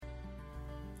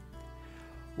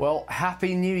Well,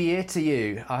 Happy New Year to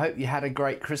you. I hope you had a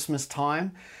great Christmas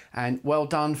time and well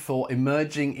done for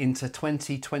emerging into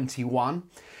 2021.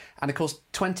 And of course,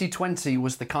 2020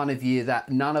 was the kind of year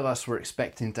that none of us were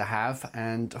expecting to have.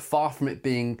 And far from it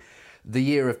being the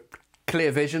year of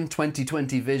clear vision,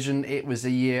 2020 vision, it was a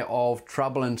year of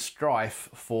trouble and strife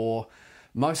for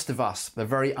most of us, a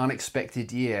very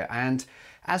unexpected year. And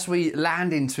as we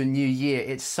land into a new year,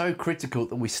 it's so critical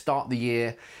that we start the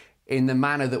year in the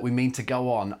manner that we mean to go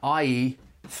on, i.e.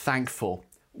 thankful,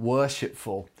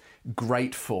 worshipful,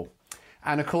 grateful.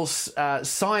 And of course,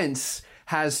 science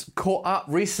has caught up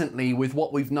recently with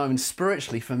what we've known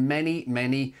spiritually for many,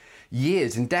 many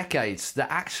years and decades,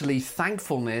 that actually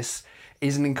thankfulness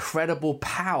is an incredible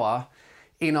power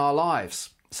in our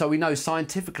lives. So we know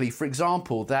scientifically, for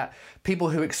example, that people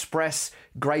who express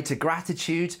greater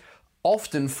gratitude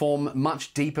often form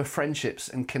much deeper friendships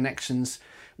and connections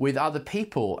with other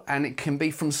people. And it can be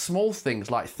from small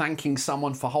things like thanking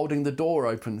someone for holding the door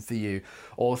open for you,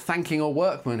 or thanking a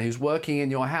workman who's working in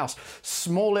your house.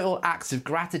 Small little acts of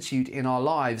gratitude in our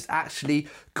lives actually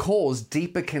cause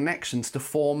deeper connections to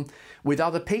form with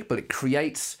other people. It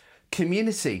creates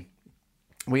community.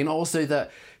 We know also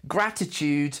that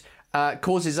gratitude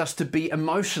causes us to be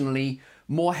emotionally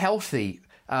more healthy.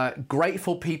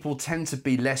 Grateful people tend to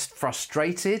be less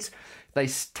frustrated. They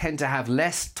tend to have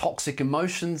less toxic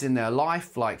emotions in their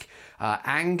life, like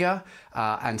anger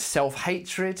and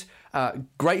self-hatred.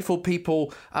 Grateful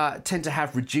people tend to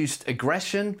have reduced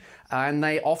aggression, and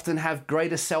they often have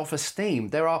greater self-esteem.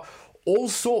 There are all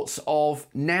sorts of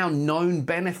now known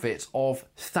benefits of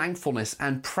thankfulness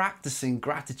and practicing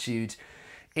gratitude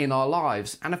in our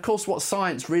lives. And of course, what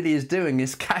science really is doing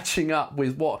is catching up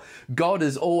with what God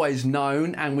has always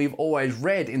known and we've always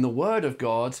read in the Word of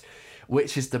God,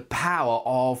 which is the power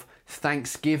of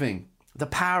thanksgiving. The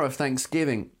power of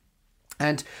thanksgiving.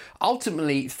 And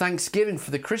ultimately, thanksgiving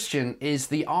for the Christian is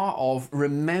the art of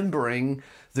remembering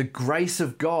the grace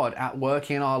of God at work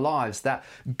in our lives, that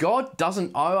God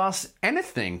doesn't owe us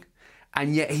anything,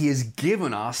 and yet He has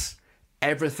given us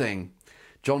everything.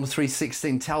 John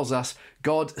 3:16 tells us,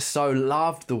 God so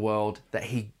loved the world that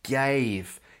He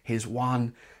gave His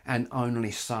one and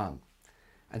only Son.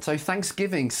 And so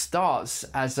thanksgiving starts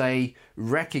as a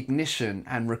recognition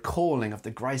and recalling of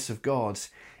the grace of God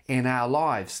in our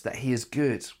lives, that He is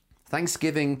good.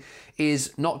 Thanksgiving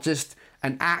is not just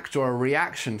an act or a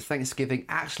reaction. Thanksgiving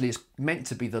actually is meant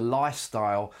to be the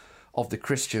lifestyle of the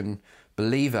Christian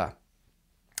believer.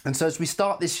 And so as we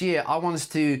start this year, I want us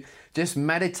to just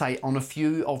meditate on a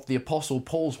few of the Apostle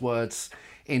Paul's words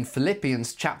in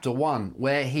Philippians chapter 1,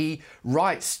 where he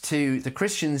writes to the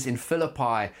Christians in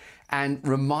Philippi and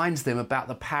reminds them about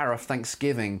the power of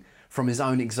thanksgiving from his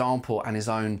own example and his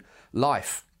own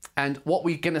life. And what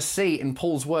we're going to see in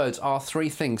Paul's words are three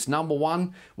things. Number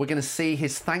one, we're going to see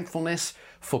his thankfulness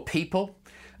for people.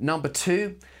 Number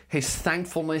two, his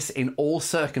thankfulness in all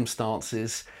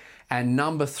circumstances. And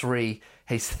number three,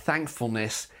 his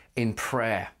thankfulness in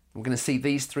prayer. We're going to see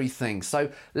these three things.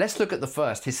 So let's look at the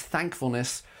first, his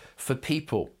thankfulness for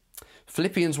people.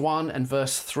 Philippians 1 and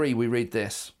verse 3, we read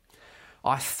this.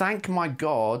 I thank my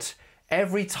God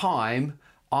every time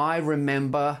I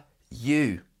remember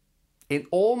you. In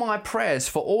all my prayers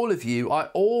for all of you, I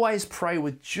always pray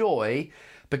with joy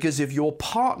because of your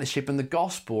partnership in the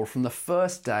gospel from the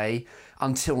first day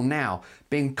until now,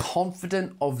 being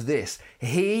confident of this: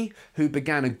 He who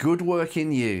began a good work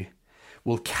in you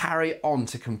will carry on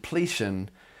to completion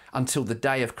until the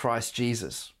day of Christ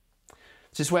Jesus.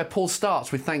 This is where Paul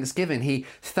starts with thanksgiving. He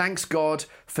thanks God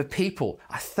for people.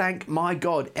 I thank my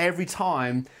God every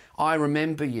time I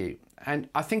remember you. And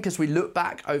I think as we look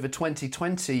back over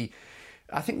 2020,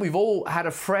 I think we've all had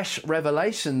a fresh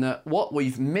revelation that what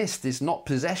we've missed is not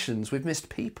possessions, we've missed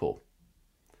people.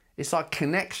 It's our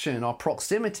connection, our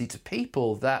proximity to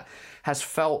people that has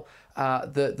felt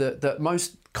the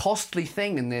most costly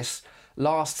thing in this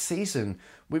last season.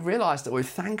 We realized that we're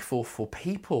thankful for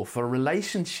people, for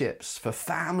relationships, for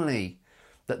family,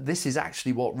 that this is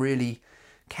actually what really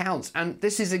counts. And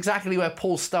this is exactly where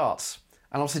Paul starts.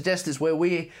 And I'll suggest it's where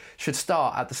we should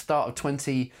start at the start of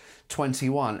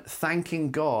 2021,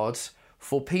 thanking God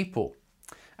for people.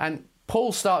 And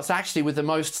Paul starts actually with the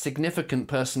most significant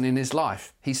person in his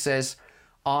life. He says,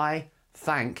 I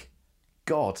thank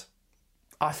God.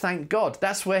 I thank God.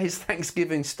 That's where his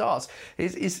thanksgiving starts.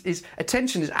 His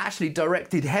attention is actually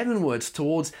directed heavenwards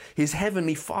towards his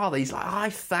heavenly Father. He's like,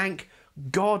 I thank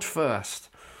God first.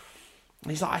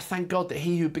 He's like, I thank God that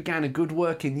He who began a good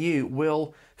work in you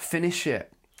will finish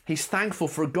it. He's thankful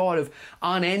for a God of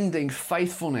unending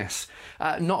faithfulness,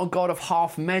 not a God of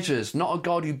half measures, not a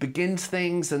God who begins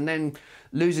things and then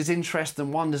loses interest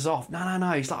and wanders off. No.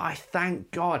 He's like, I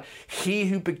thank God. He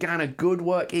who began a good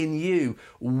work in you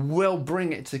will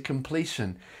bring it to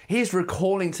completion. He's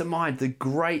recalling to mind the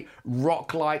great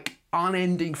rock-like,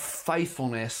 unending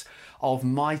faithfulness of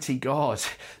mighty God.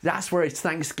 That's where his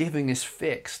thanksgiving is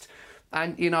fixed.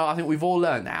 And, I think we've all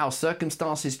learned that our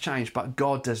circumstances change, but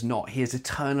God does not. He is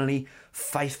eternally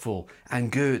faithful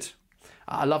and good.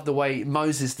 I love the way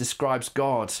Moses describes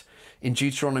God. In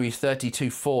Deuteronomy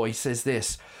 32:4, he says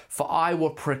this, "For I will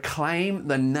proclaim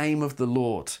the name of the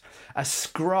Lord,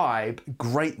 ascribe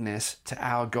greatness to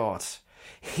our God.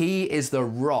 He is the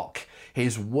rock,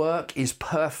 his work is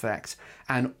perfect,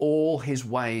 and all his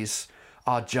ways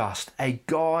are just. A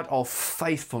God of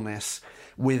faithfulness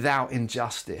without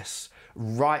injustice,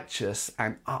 righteous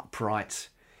and upright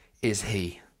is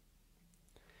he."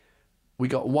 We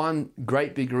got one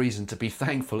great big reason to be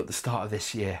thankful at the start of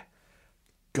this year.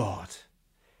 God.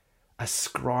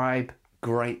 Ascribe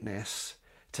greatness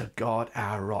to God,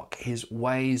 our rock. His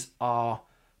ways are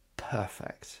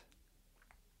perfect.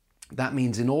 That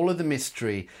means in all of the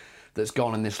mystery that's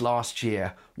gone in this last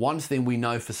year, one thing we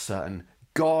know for certain,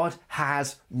 God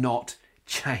has not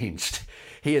changed.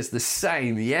 He is the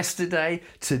same yesterday,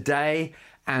 today,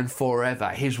 and forever.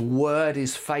 His word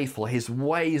is faithful. His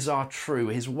ways are true.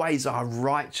 His ways are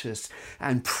righteous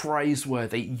and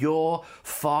praiseworthy. Your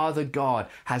Father God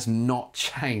has not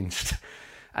changed.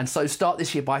 And so start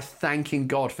this year by thanking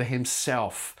God for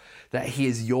himself, that he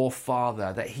is your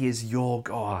Father, that he is your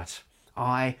God.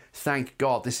 I thank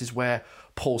God. This is where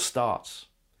Paul starts.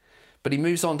 But he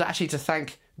moves on to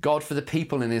thank God for the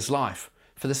people in his life,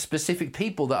 for the specific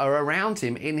people that are around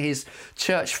him in his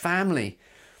church family.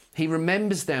 He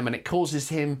remembers them and it causes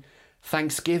him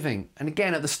thanksgiving. And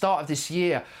again, at the start of this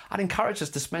year, I'd encourage us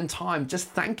to spend time just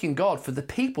thanking God for the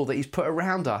people that he's put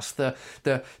around us, the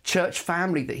church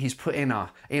family that he's put in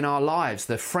our lives,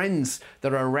 the friends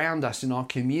that are around us in our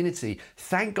community.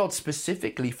 Thank God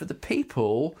specifically for the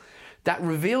people that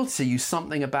reveal to you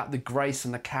something about the grace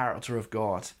and the character of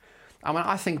God. I mean,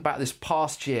 I think about this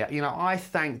past year, I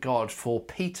thank God for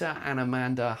Peter and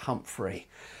Amanda Humphrey,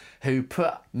 who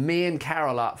put me and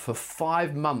Carol up for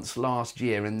 5 months last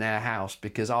year in their house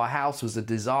because our house was a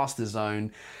disaster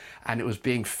zone and it was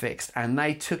being fixed. And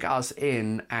they took us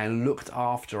in and looked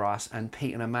after us. And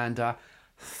Pete and Amanda,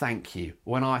 thank you.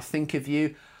 When I think of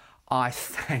you, I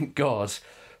thank God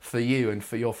for you and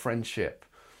for your friendship.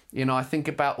 I think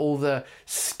about all the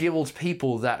skilled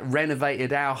people that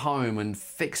renovated our home and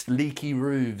fixed leaky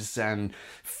roofs and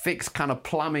fixed kind of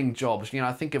plumbing jobs.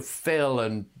 I think of Phil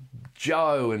and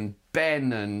Joe and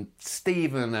Ben and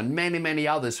Stephen and many, many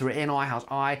others who are in our house.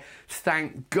 I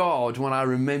thank God when I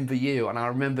remember you and I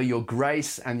remember your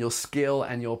grace and your skill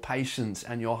and your patience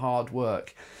and your hard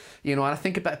work. I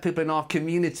think about people in our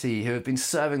community who have been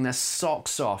serving their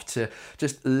socks off to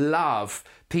just love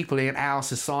people in our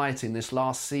society in this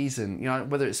last season,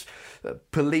 whether it's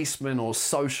policemen or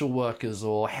social workers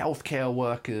or healthcare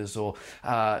workers or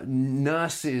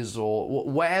nurses or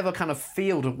whatever kind of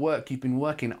field of work you've been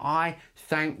working. I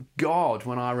thank God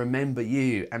when I remember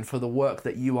you and for the work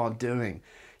that you are doing.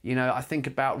 I think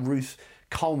about Ruth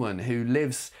Coleman, who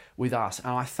lives with us, and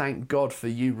I thank God for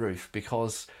you, Ruth,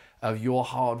 because of your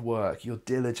hard work, your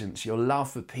diligence, your love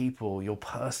for people, your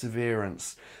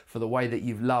perseverance, for the way that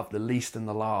you've loved the least and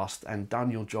the last and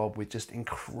done your job with just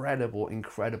incredible,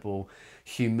 incredible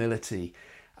humility.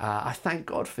 I thank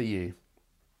God for you.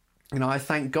 I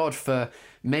thank God for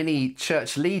many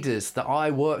church leaders that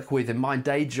I work with in my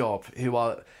day job who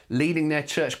are leading their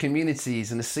church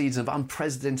communities in a season of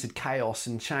unprecedented chaos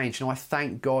and change. I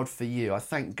thank God for you. I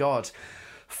thank God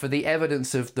for the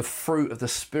evidence of the fruit of the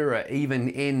Spirit, even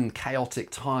in chaotic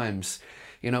times.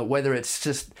 Whether it's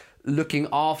just looking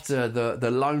after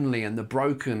the lonely and the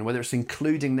broken, whether it's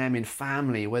including them in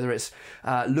family, whether it's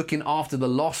looking after the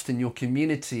lost in your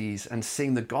communities and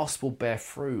seeing the gospel bear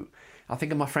fruit. I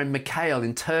think of my friend Mikhail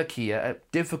in Turkey, a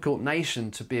difficult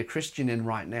nation to be a Christian in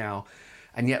right now.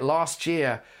 And yet last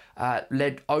year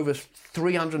led over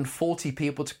 340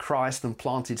 people to Christ and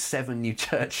planted 7 new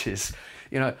churches.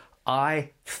 I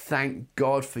thank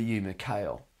God for you,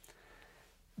 Mikhail.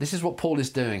 This is what Paul is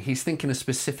doing. He's thinking of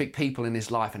specific people in his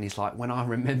life and he's like, when I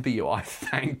remember you, I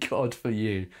thank God for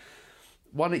you.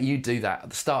 Why don't you do that at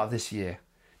the start of this year?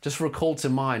 Just recall to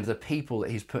mind the people that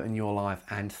he's put in your life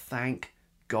and thank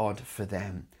God for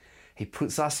them. He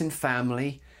puts us in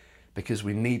family because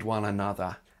we need one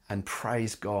another, and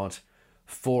praise God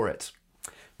for it.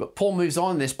 But Paul moves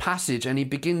on in this passage and he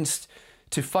begins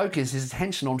to focus his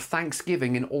attention on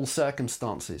thanksgiving in all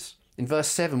circumstances. In verse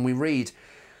 7 we read,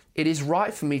 "It is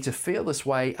right for me to feel this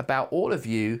way about all of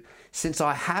you, since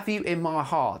I have you in my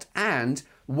heart, and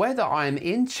whether I am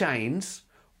in chains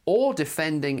or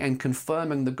defending and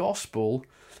confirming the gospel,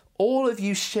 all of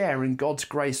you share in God's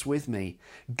grace with me.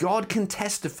 God can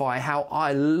testify how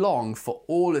I long for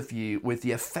all of you with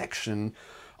the affection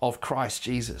of Christ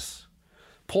Jesus."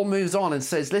 Paul moves on and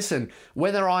says, listen,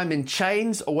 whether I'm in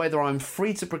chains or whether I'm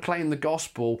free to proclaim the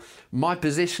gospel, my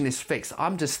position is fixed.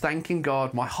 I'm just thanking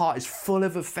God. My heart is full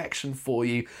of affection for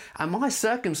you, and my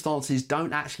circumstances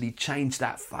don't actually change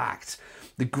that fact.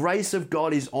 The grace of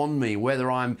God is on me, whether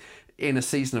I'm in a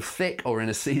season of thick or in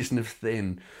a season of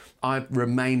thin. I'm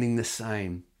remaining the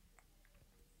same.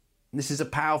 This is a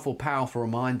powerful, powerful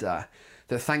reminder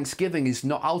that thanksgiving is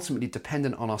not ultimately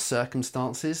dependent on our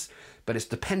circumstances, but it's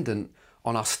dependent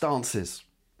on our stances.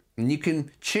 And you can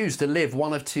choose to live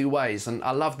one of two ways. And I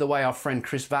love the way our friend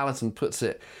Chris Valentin puts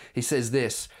it. He says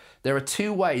this: there are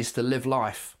two ways to live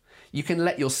life. You can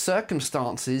let your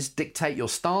circumstances dictate your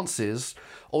stances,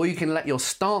 or you can let your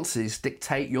stances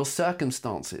dictate your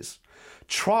circumstances.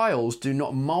 Trials do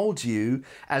not mold you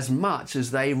as much as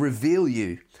they reveal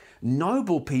you.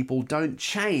 Noble people don't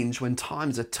change when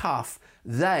times are tough.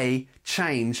 They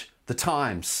change the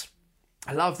times.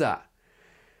 I love that.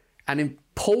 And in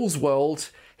Paul's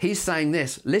world, he's saying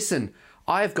this: listen,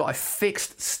 I have got a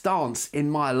fixed stance in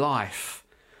my life.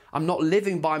 I'm not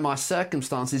living by my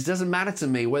circumstances. It doesn't matter to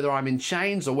me whether I'm in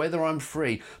chains or whether I'm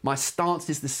free. My stance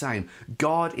is the same.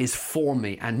 God is for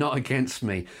me and not against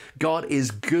me. God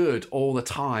is good all the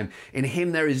time. In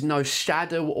him there is no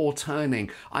shadow or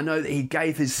turning. I know that he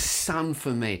gave his son for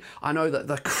me. I know that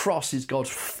the cross is God's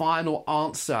final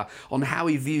answer on how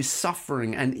he views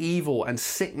suffering and evil and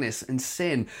sickness and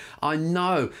sin. I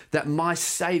know that my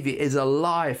Savior is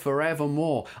alive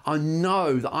forevermore. I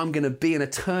know that I'm going to be in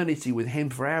eternity with him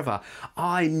forever.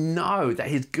 I know that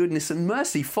his goodness and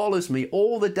mercy follows me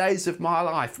all the days of my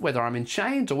life, whether I'm in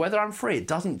chains or whether I'm free. It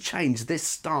doesn't change this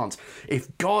stance.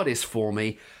 If God is for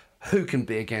me, who can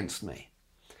be against me?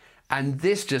 And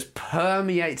this just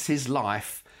permeates his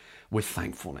life with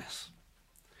thankfulness.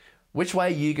 Which way are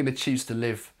you going to choose to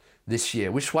live this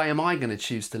year? Which way am I going to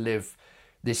choose to live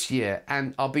this year?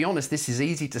 And I'll be honest, this is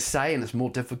easy to say and it's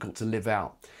more difficult to live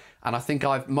out. And I think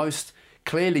I've most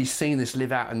clearly seen this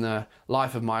live out in the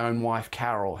life of my own wife,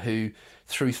 Carol, who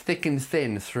through thick and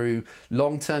thin, through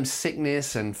long-term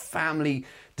sickness and family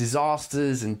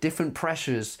disasters and different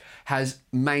pressures, has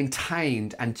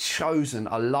maintained and chosen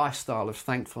a lifestyle of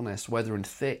thankfulness, whether in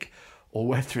thick or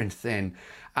whether in thin.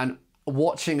 And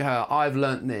watching her, I've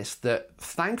learnt this, that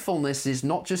thankfulness is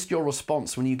not just your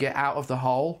response when you get out of the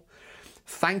hole.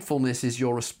 Thankfulness is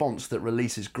your response that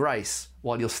releases grace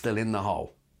while you're still in the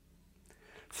hole.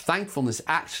 Thankfulness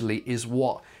actually is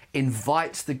what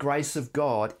invites the grace of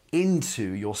God into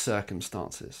your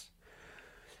circumstances.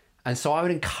 And so I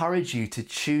would encourage you to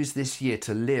choose this year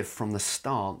to live from the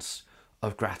stance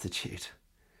of gratitude.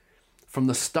 From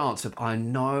the stance of, I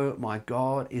know my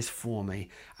God is for me,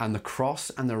 and the cross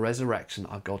and the resurrection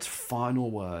are God's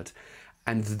final word,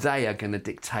 and they are going to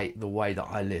dictate the way that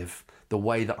I live, the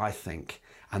way that I think,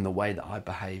 and the way that I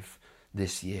behave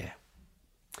this year.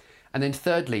 And then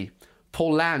thirdly,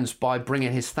 Paul lands by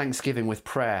bringing his thanksgiving with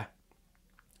prayer.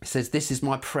 He says, this is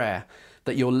my prayer,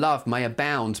 that your love may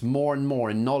abound more and more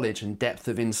in knowledge and depth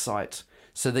of insight,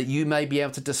 so that you may be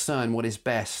able to discern what is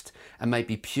best and may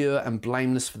be pure and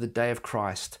blameless for the day of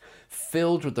Christ,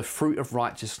 filled with the fruit of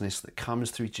righteousness that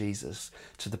comes through Jesus,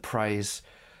 to the praise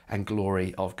and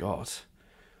glory of God.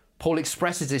 Paul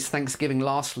expresses his thanksgiving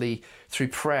lastly through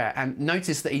prayer. And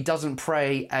notice that he doesn't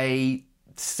pray a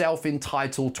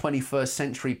self-entitled 21st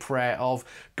century prayer of,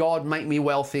 God, make me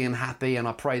wealthy and happy, and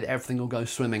I pray that everything will go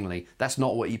swimmingly. That's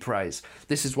not what he prays.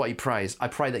 This is what he prays. I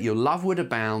pray that your love would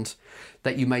abound,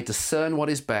 that you may discern what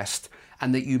is best,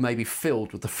 and that you may be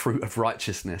filled with the fruit of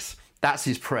righteousness. That's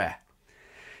his prayer.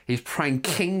 He's praying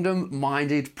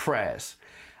kingdom-minded prayers.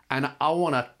 And I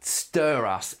want to stir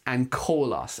us and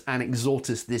call us and exhort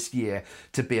us this year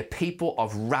to be a people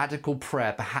of radical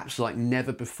prayer, perhaps like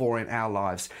never before in our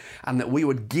lives. And that we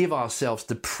would give ourselves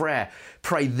to prayer,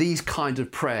 pray these kind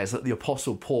of prayers that the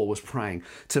Apostle Paul was praying,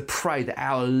 to pray that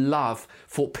our love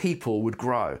for people would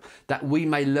grow, that we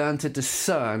may learn to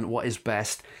discern what is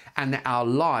best, and that our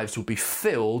lives will be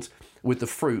filled with the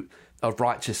fruit of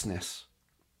righteousness.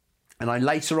 And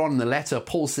later on in the letter,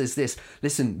 Paul says this,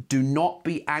 listen, do not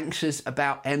be anxious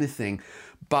about anything,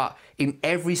 but in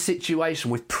every situation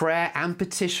with prayer and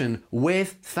petition,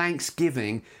 with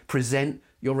thanksgiving, present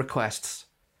your requests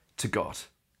to God.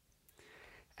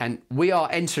 And we are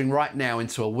entering right now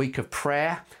into a week of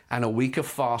prayer and a week of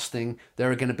fasting.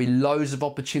 There are going to be loads of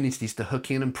opportunities to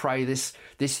hook in and pray this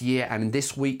year and in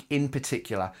this week in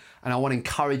particular. And I want to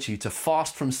encourage you to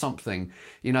fast from something.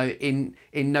 You know, in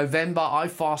November, I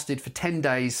fasted for 10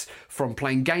 days from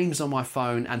playing games on my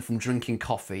phone and from drinking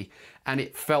coffee. And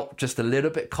it felt just a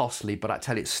little bit costly, but I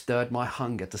tell you, it stirred my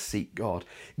hunger to seek God.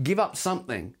 Give up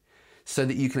something so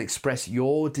that you can express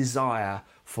your desire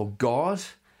for God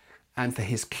and for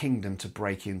his kingdom to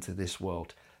break into this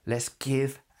world. Let's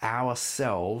give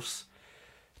ourselves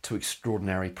to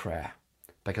extraordinary prayer.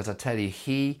 Because I tell you,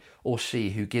 he or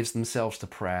she who gives themselves to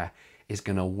prayer is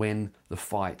going to win the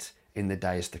fight in the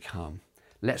days to come.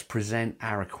 Let's present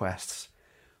our requests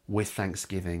with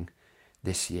thanksgiving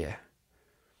this year.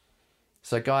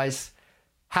 So guys,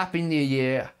 Happy New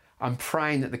Year. I'm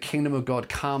praying that the kingdom of God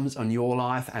comes on your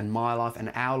life and my life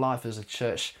and our life as a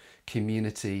church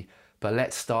community. But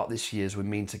let's start this year as we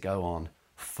mean to go on,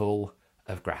 full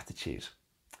of gratitude.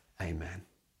 Amen.